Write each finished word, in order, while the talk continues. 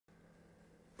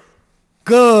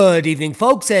Good evening,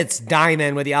 folks. It's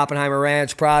Diamond with the Oppenheimer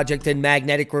Ranch Project and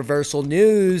Magnetic Reversal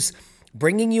News,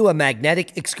 bringing you a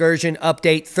magnetic excursion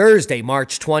update Thursday,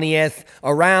 March 20th,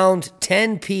 around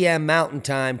 10 p.m. Mountain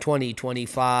Time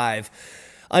 2025.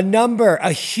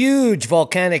 A huge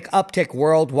volcanic uptick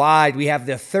worldwide. We have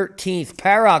the 13th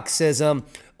paroxysm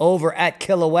over at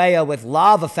Kilauea with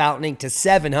lava fountaining to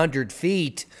 700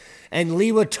 feet. And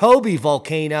Lewotobi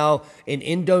volcano in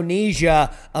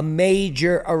Indonesia, a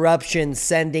major eruption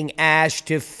sending ash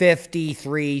to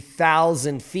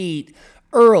 53,000 feet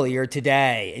earlier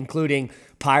today, including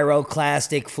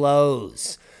pyroclastic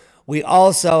flows. We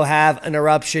also have an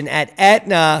eruption at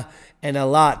Etna and a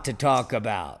lot to talk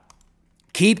about.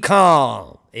 Keep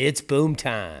calm. It's boom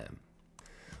time.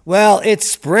 Well, it's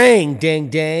spring, ding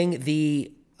ding.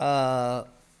 The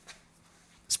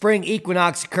spring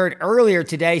equinox occurred earlier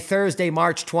today, Thursday,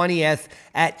 March 20th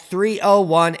at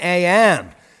 3:01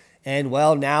 a.m. And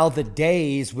well, now the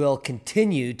days will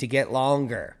continue to get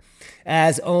longer.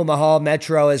 As Omaha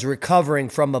Metro is recovering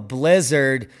from a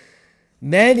blizzard,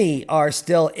 many are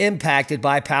still impacted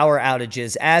by power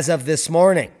outages. As of this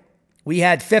morning, we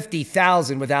had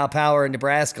 50,000 without power in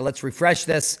Nebraska. Let's refresh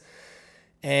this.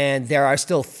 And there are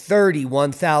still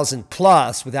 31,000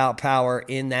 plus without power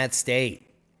in that state.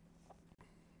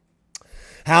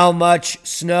 How much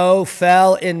snow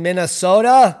fell in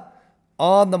Minnesota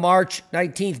on the March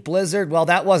 19th blizzard? Well,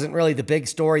 that wasn't really the big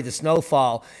story, the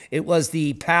snowfall. It was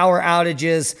the power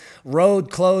outages, road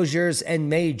closures, and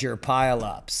major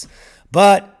pileups.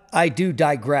 But I do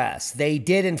digress. They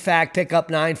did, in fact, pick up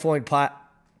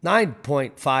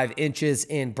 9.5 inches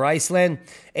in Bryceland,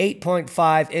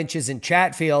 8.5 inches in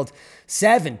Chatfield,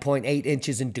 7.8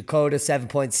 inches in Dakota,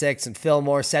 7.6 in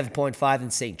Fillmore, 7.5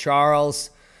 in St. Charles.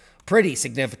 Pretty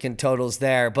significant totals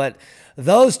there, but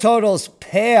those totals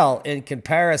pale in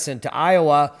comparison to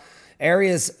Iowa.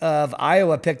 Areas of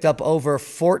Iowa picked up over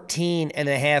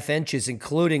 14.5 inches,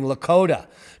 including Lakota,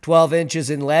 12 inches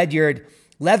in Ledyard,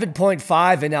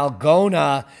 11.5 in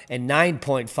Algona, and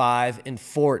 9.5 in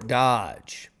Fort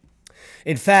Dodge.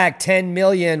 In fact, 10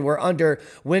 million were under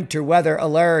winter weather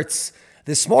alerts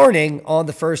this morning on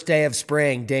the first day of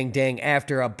spring, ding ding,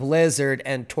 after a blizzard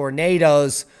and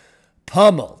tornadoes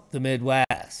pummeled the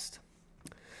Midwest.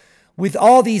 With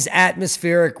all these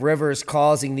atmospheric rivers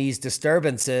causing these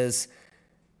disturbances,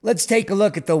 let's take a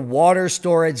look at the water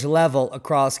storage level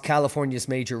across California's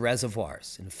major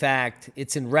reservoirs. In fact,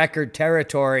 it's in record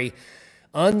territory,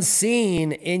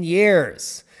 unseen in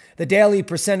years. The daily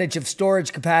percentage of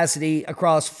storage capacity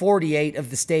across 48 of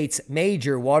the state's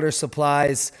major water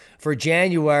supplies for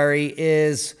January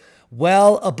is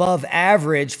well above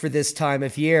average for this time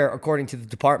of year, according to the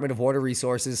Department of Water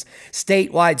Resources.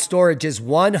 Statewide storage is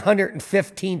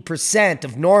 115%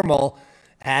 of normal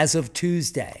as of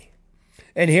Tuesday.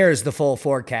 And here's the full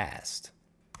forecast.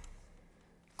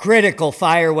 Critical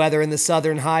fire weather in the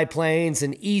southern high plains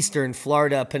and eastern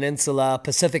Florida peninsula,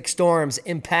 Pacific storms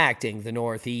impacting the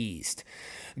Northeast.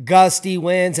 Gusty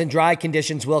winds and dry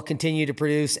conditions will continue to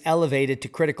produce elevated to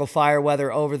critical fire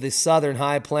weather over the southern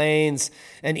high plains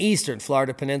and eastern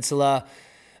Florida peninsula.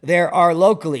 There are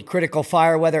locally critical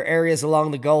fire weather areas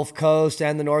along the Gulf Coast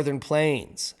and the northern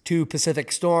plains. 2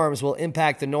 Pacific storms will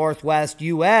impact the northwest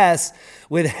U.S.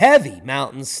 with heavy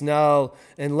mountain snow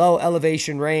and low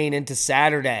elevation rain into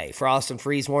Saturday. Frost and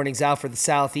freeze warnings out for the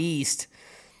southeast.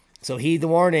 So heed the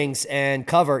warnings and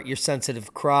cover your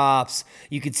sensitive crops.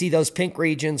 You can see those pink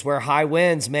regions where high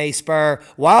winds may spur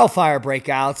wildfire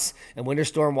breakouts and winter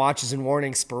storm watches and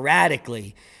warnings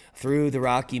sporadically through the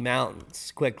Rocky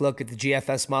Mountains. Quick look at the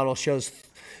GFS model shows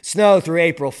snow through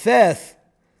April 5th,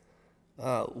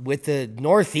 with the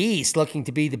Northeast looking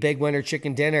to be the big winter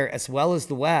chicken dinner as well as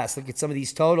the West. Look at some of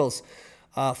these totals,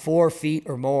 4 feet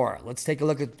or more. Let's take a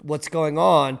look at what's going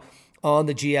on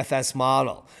the GFS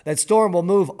model. That storm will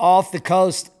move off the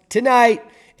coast tonight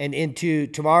and into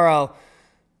tomorrow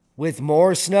with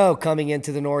more snow coming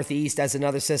into the Northeast as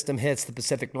another system hits the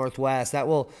Pacific Northwest.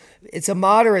 It's a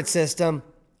moderate system,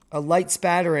 a light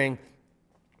spattering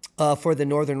for the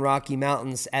northern Rocky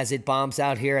Mountains as it bombs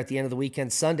out here at the end of the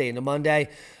weekend, Sunday into Monday,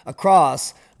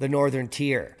 across the northern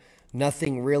tier.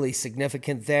 Nothing really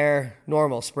significant there.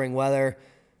 Normal spring weather.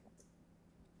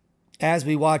 As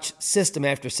we watch system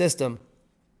after system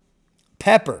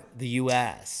pepper the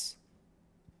U.S.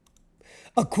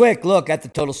 A quick look at the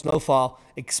total snowfall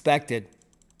expected.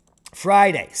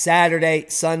 Friday, Saturday,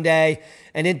 Sunday,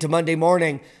 and into Monday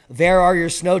morning, there are your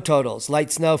snow totals.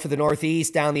 Light snow for the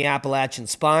Northeast down the Appalachian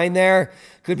spine there.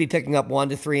 Could be picking up 1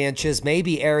 to 3 inches.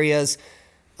 Maybe areas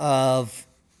of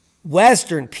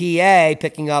western PA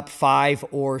picking up 5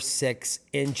 or 6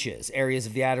 inches. Areas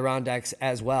of the Adirondacks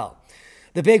as well.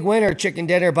 The big winner, chicken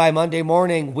dinner, by Monday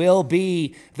morning will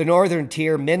be the northern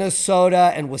tier.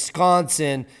 Minnesota and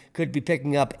Wisconsin could be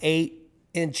picking up 8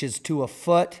 inches to a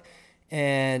foot.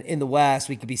 And in the west,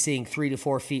 we could be seeing 3 to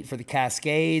 4 feet for the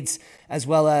Cascades, as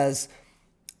well as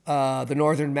the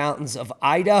northern mountains of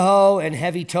Idaho, and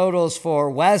heavy totals for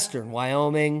western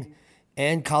Wyoming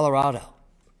and Colorado.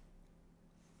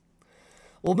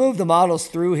 We'll move the models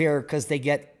through here because they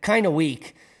get kind of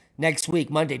weak. Next week,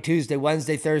 Monday, Tuesday,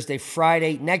 Wednesday, Thursday,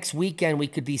 Friday. Next weekend, we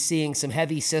could be seeing some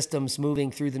heavy systems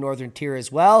moving through the northern tier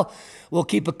as well. We'll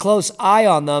keep a close eye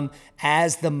on them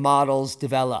as the models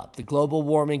develop. The global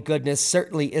warming goodness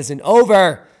certainly isn't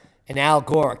over, and Al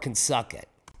Gore can suck it.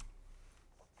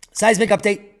 Seismic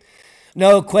update.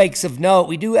 No quakes of note.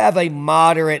 We do have a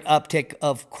moderate uptick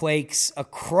of quakes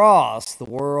across the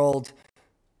world.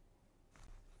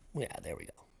 Yeah, there we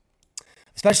go.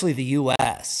 Especially the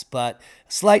U.S., but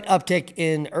slight uptick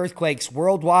in earthquakes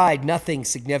worldwide, nothing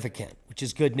significant, which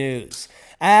is good news.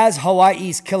 As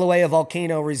Hawaii's Kilauea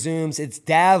volcano resumes its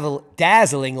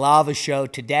dazzling lava show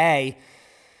today,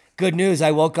 good news,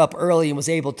 I woke up early and was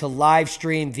able to live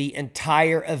stream the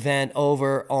entire event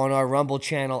over on our Rumble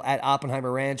channel at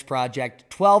Oppenheimer Ranch Project.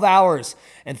 12 hours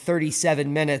and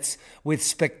 37 minutes with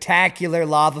spectacular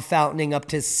lava fountaining up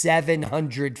to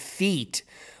 700 feet.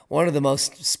 One of the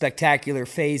most spectacular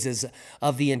phases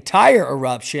of the entire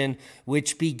eruption,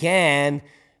 which began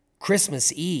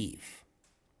Christmas Eve.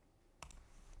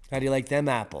 How do you like them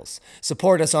apples?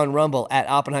 Support us on Rumble at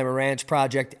Oppenheimer Ranch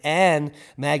Project and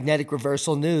Magnetic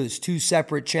Reversal News, 2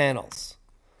 separate channels.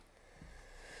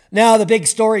 Now, the big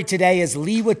story today is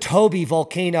Lewotobi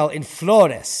volcano in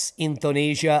Flores,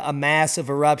 Indonesia, a massive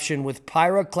eruption with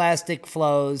pyroclastic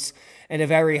flows and a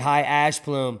very high ash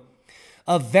plume.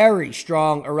 A very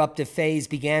strong eruptive phase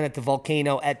began at the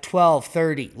volcano at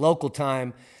 12:30 local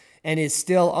time and is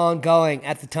still ongoing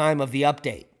at the time of the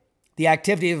update. The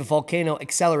activity of the volcano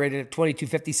accelerated at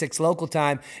 22:56 local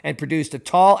time and produced a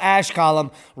tall ash column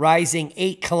rising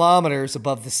 8 kilometers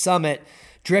above the summit,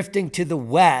 drifting to the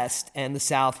west and the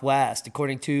southwest.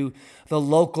 According to the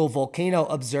local volcano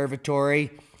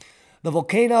observatory, the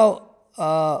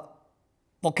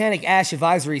Volcanic Ash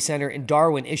Advisory Center in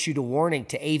Darwin issued a warning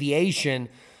to aviation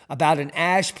about an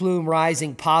ash plume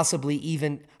rising possibly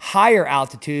even higher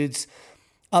altitudes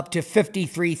up to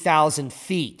 53,000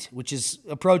 feet, which is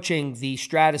approaching the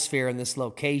stratosphere in this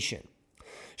location.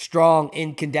 Strong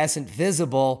incandescent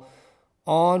visible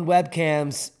on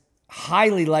webcams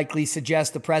highly likely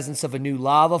suggest the presence of a new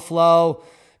lava flow,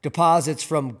 deposits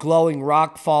from glowing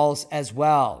rock falls as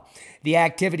well. The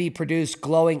activity produced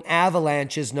glowing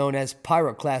avalanches known as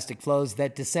pyroclastic flows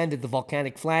that descended the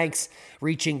volcanic flanks,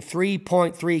 reaching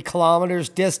 3.3 kilometers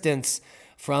distance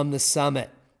from the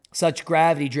summit. Such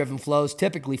gravity-driven flows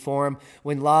typically form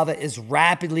when lava is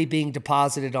rapidly being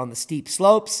deposited on the steep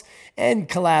slopes and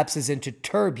collapses into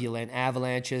turbulent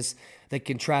avalanches that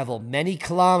can travel many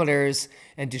kilometers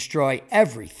and destroy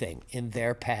everything in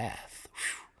their path.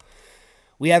 Whew.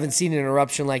 We haven't seen an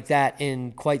eruption like that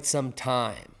in quite some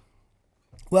time.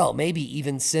 Well, maybe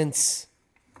even since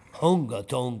Hunga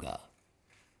Tonga.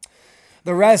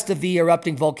 The rest of the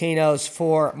erupting volcanoes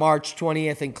for March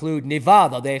 20th include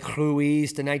Nevado de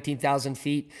Ruiz to 19,000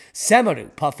 feet,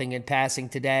 Semeru puffing and passing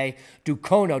today,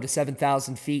 Ducono to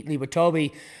 7,000 feet,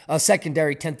 Lewotobi, a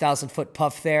secondary 10,000-foot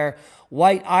puff there.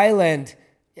 White Island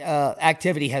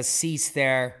activity has ceased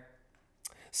there.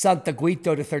 Santa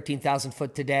Guito to 13,000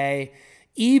 foot today.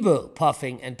 Ibu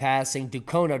puffing and passing,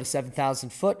 Ducono to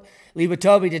 7,000 foot,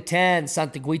 Lewotobi to 10,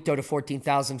 Santa Guito to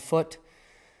 14,000 foot.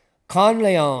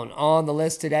 Conleon on the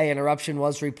list today, an eruption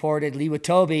was reported.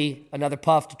 Lewotobi, another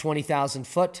puff to 20,000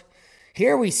 foot.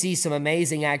 Here we see some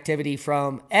amazing activity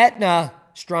from Etna,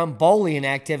 Strombolian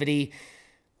activity.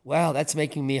 Wow, that's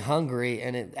making me hungry,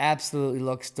 and it absolutely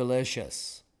looks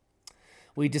delicious.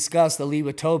 We discussed the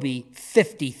Lewotobi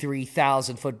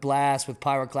 53,000-foot blast with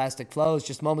pyroclastic flows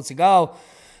just moments ago.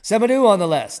 Semeru on the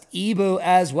list. Ibu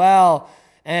as well.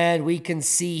 And we can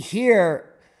see here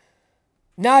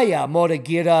Naya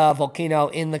Moragira volcano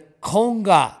in the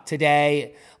Conga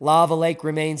today. Lava Lake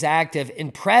remains active.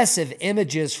 Impressive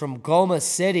images from Goma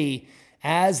City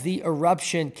as the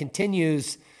eruption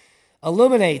continues.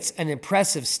 Illuminates an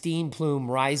impressive steam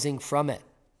plume rising from it.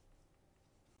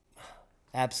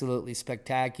 Absolutely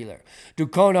spectacular.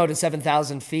 Ducono to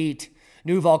 7,000 feet.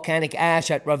 New volcanic ash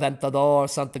at Reventador,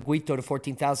 Santa Guito to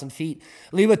 14,000 feet.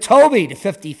 Lewotobi to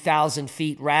 50,000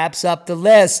 feet wraps up the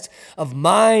list of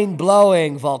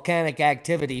mind-blowing volcanic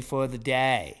activity for the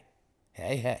day.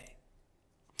 Hey, hey.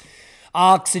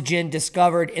 Oxygen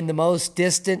discovered in the most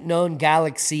distant known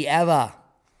galaxy ever.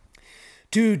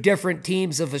 Two different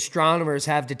teams of astronomers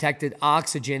have detected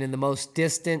oxygen in the most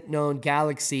distant known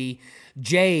galaxy,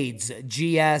 Jade's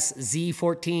GS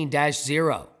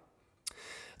Z14-0.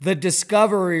 The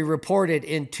discovery, reported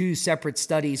in two separate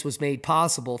studies, was made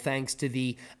possible thanks to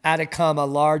the Atacama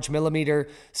Large Millimeter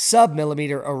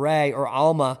Submillimeter Array, or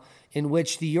ALMA, in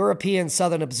which the European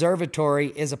Southern Observatory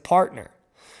is a partner.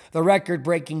 The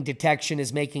record-breaking detection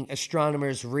is making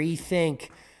astronomers rethink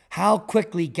how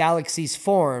quickly galaxies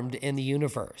formed in the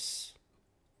universe.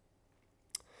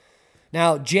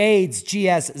 Now, Jade's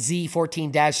GS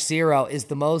Z14-0 is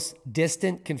the most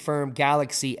distant confirmed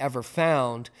galaxy ever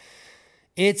found.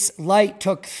 Its light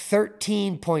took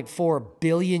 13.4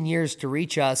 billion years to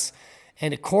reach us,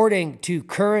 and according to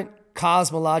current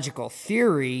cosmological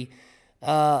theory,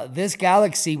 this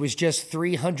galaxy was just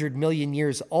 300 million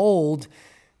years old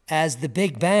as the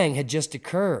Big Bang had just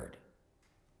occurred.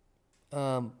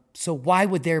 So why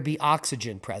would there be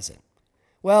oxygen present?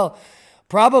 Well,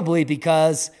 probably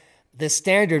because the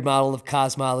standard model of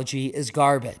cosmology is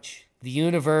garbage. The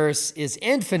universe is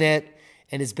infinite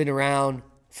and has been around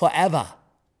forever.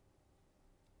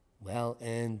 Well,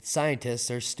 and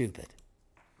scientists are stupid.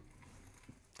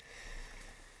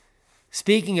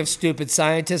 Speaking of stupid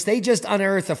scientists, they just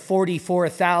unearthed a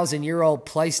 44,000-year-old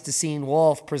Pleistocene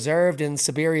wolf preserved in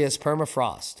Siberia's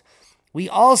permafrost. We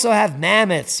also have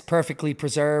mammoths perfectly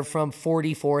preserved from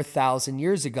 44,000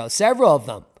 years ago, several of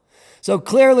them. So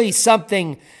clearly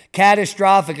something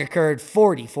catastrophic occurred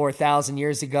 44,000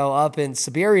 years ago up in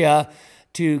Siberia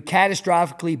to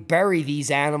catastrophically bury these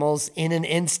animals in an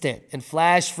instant and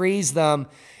flash freeze them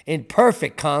in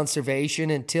perfect conservation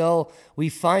until we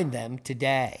find them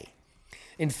today.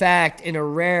 In fact, in a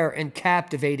rare and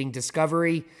captivating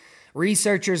discovery,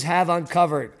 researchers have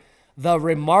uncovered the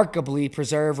remarkably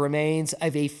preserved remains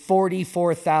of a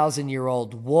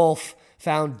 44,000-year-old wolf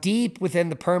found deep within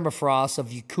the permafrost of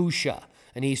Yakutia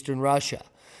in eastern Russia.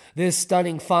 This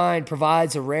stunning find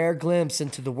provides a rare glimpse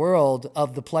into the world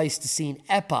of the Pleistocene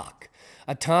epoch,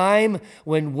 a time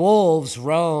when wolves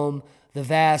roam the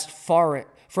vast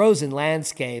frozen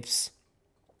landscapes.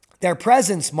 Their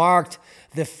presence marked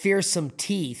the fearsome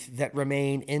teeth that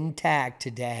remain intact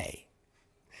today.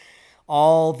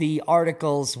 All the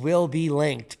articles will be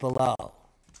linked below.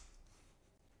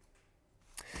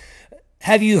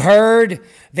 Have you heard?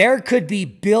 There could be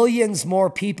billions more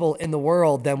people in the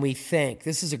world than we think.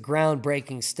 This is a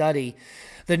groundbreaking study.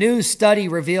 The new study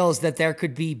reveals that there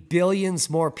could be billions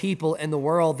more people in the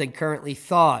world than currently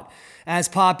thought, as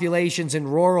populations in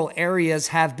rural areas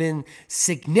have been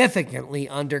significantly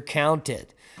undercounted.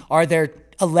 Are there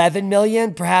 11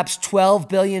 million, perhaps 12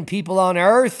 billion people on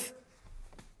Earth?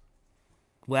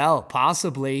 Well,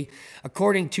 possibly.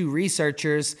 According to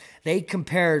researchers, they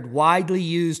compared widely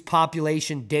used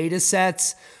population data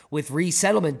sets with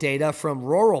resettlement data from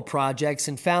rural projects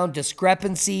and found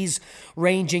discrepancies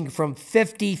ranging from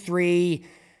 53%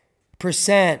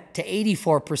 to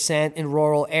 84% in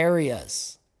rural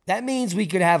areas. That means we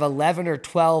could have 11 or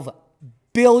 12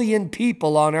 billion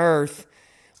people on Earth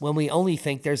when we only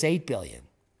think there's 8 billion.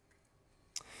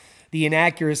 The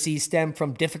inaccuracies stem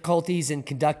from difficulties in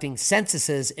conducting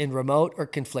censuses in remote or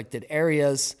conflicted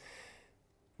areas,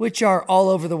 which are all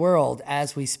over the world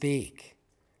as we speak.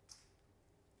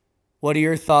 What are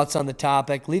your thoughts on the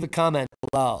topic? Leave a comment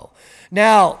below.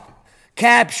 Now,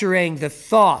 capturing the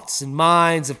thoughts and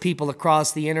minds of people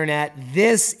across the internet,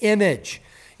 this image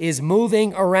is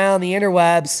moving around the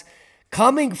interwebs,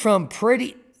 coming from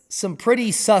some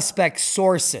pretty suspect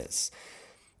sources.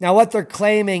 Now, what they're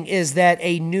claiming is that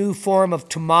a new form of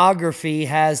tomography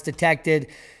has detected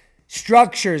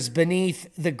structures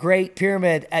beneath the Great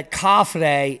Pyramid at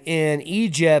Khafre in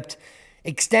Egypt,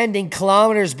 extending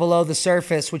kilometers below the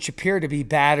surface, which appear to be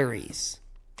batteries.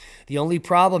 The only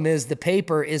problem is the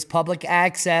paper is public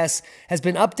access, has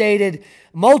been updated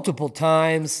multiple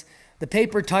times. The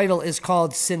paper title is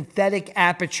called Synthetic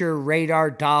Aperture Radar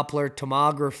Doppler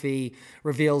Tomography,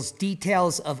 reveals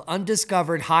details of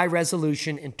undiscovered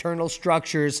high-resolution internal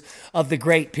structures of the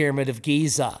Great Pyramid of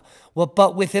Giza. Well,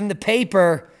 but within the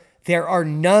paper, there are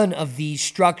none of these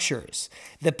structures.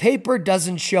 The paper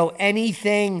doesn't show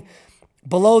anything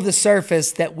below the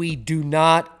surface that we do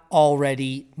not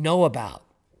already know about.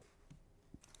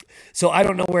 So I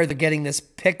don't know where they're getting this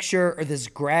picture or this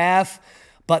graph,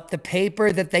 but the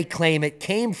paper that they claim it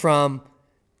came from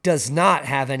does not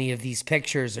have any of these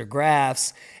pictures or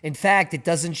graphs. In fact, it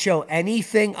doesn't show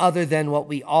anything other than what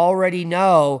we already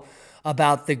know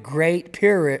about the Great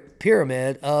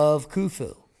Pyramid of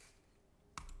Khufu.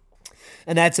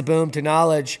 And that's a boom to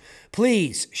knowledge.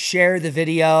 Please share the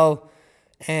video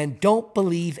And don't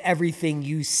believe everything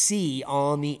you see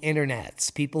on the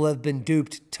internets. People have been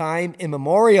duped time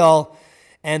immemorial,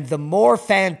 and the more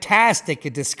fantastic a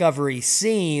discovery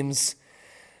seems,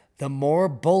 the more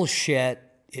bullshit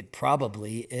it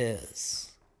probably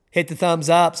is. Hit the thumbs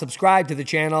up, subscribe to the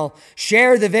channel,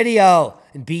 share the video,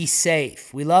 and be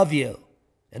safe. We love you.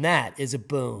 And that is a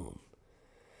boom.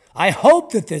 I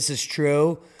hope that this is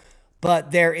true,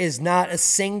 but there is not a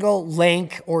single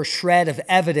link or shred of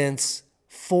evidence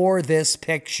for this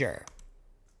picture.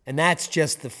 And that's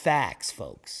just the facts,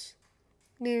 folks.